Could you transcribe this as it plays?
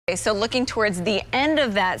So looking towards the end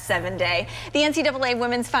of that 7-day, the NCAA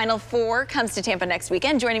Women's Final Four comes to Tampa next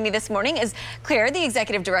weekend. Joining me this morning is Claire, the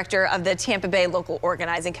Executive Director of the Tampa Bay Local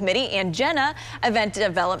Organizing Committee, and Jenna, Event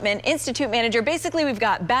Development Institute Manager. Basically, we've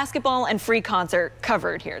got basketball and free concert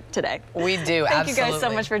covered here today. We do, Thank you guys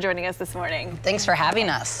so much for joining us this morning. Thanks for having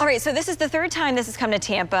us. All right, so this is the third time this has come to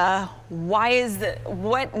Tampa.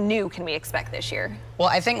 What new can we expect this year? Well,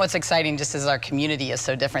 I think what's exciting just is our community is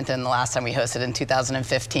so different than the last time we hosted in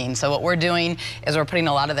 2015. So what we're doing is we're putting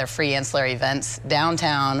a lot of their free ancillary events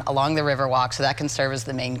downtown along the Riverwalk so that can serve as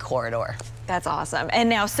the main corridor. That's awesome. And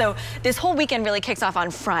now, so this whole weekend really kicks off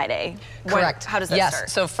on Friday. Correct. How does that start?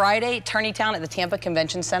 Yes, so Friday, Tourneytown at the Tampa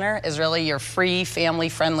Convention Center is really your free,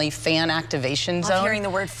 family-friendly fan activation zone. I'm hearing the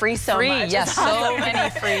word free so much. Yes, so many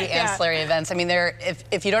free ancillary events. I mean,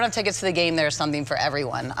 if you don't have tickets to the game, there's something for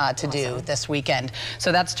everyone to do this weekend.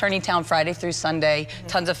 So that's Tourneytown Friday through Sunday.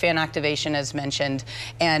 Tons of fan activation, as mentioned.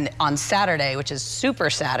 And on Saturday, which is Super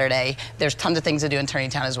Saturday, there's tons of things to do in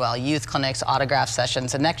Tourneytown as well. Youth clinics, autograph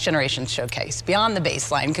sessions, a next generation showcase. Beyond the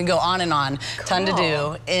baseline, can go on and on. Cool. Ton to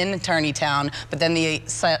do in Tourneytown, but then the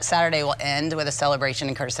Saturday will end with a celebration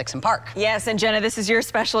in Curtis Dixon Park. Yes, and Jenna, this is your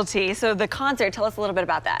specialty. So the concert, tell us a little bit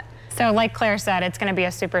about that. So like Claire said, it's going to be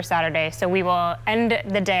a Super Saturday. So we will end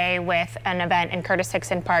the day with an event in Curtis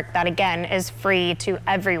Dixon Park that, again, is free to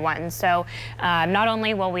everyone. So not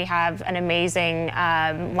only will we have an amazing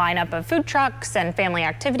lineup of food trucks and family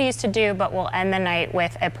activities to do, but we'll end the night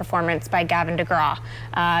with a performance by Gavin DeGraw.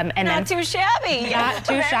 Not too shabby. Not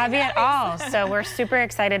too shabby at all. So we're super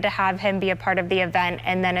excited to have him be a part of the event.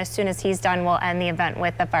 And then as soon as he's done, we'll end the event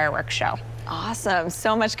with a fireworks show. Awesome.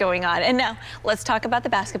 So much going on. And now let's talk about the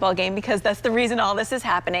basketball game, because that's the reason all this is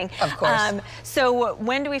happening. Of course. So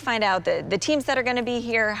when do we find out the teams that are going to be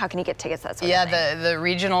here? How can you get tickets? That sort of thing? The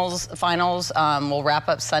regionals finals will wrap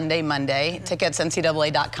up Sunday, Monday. Tickets,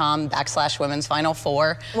 ncaa.com/women's final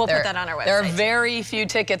four. We'll put that on our website. There are very few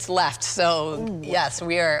tickets left. So yes,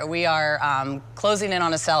 we are closing in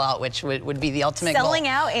on a sellout, which would be the ultimate goal. Selling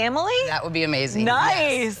out, Amalie? That would be amazing. Nice.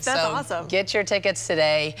 Yes. That's so awesome. Get your tickets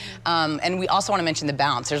today. And we also want to mention the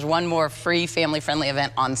bounce. There's one more free family-friendly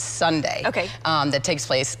event on Sunday. Okay. That takes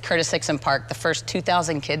place Curtis Dixon Park. The first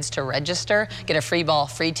 2,000 kids to register get a free ball,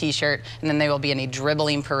 free T-shirt, and then they will be in a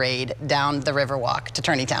dribbling parade down the Riverwalk to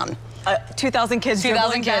Tourneytown. 2,000 kids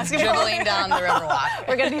dribbling down the Riverwalk.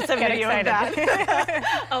 We're going to do some video of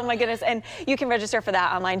that. Oh my goodness. And you can register for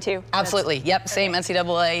that online too? Absolutely. Yep. Same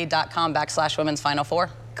ncaa.com/women's final four.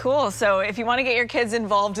 Cool. So if you want to get your kids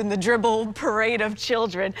involved in the dribble parade of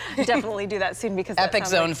children, definitely do that soon, because epic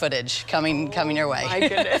zone footage coming your way. My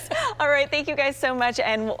goodness. All right. Thank you guys so much.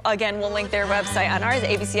 And again, we'll link their website on ours,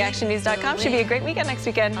 abcactionnews.com. Should be a great weekend next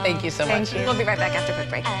weekend. Thank you so much. We'll be right back after a quick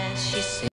break.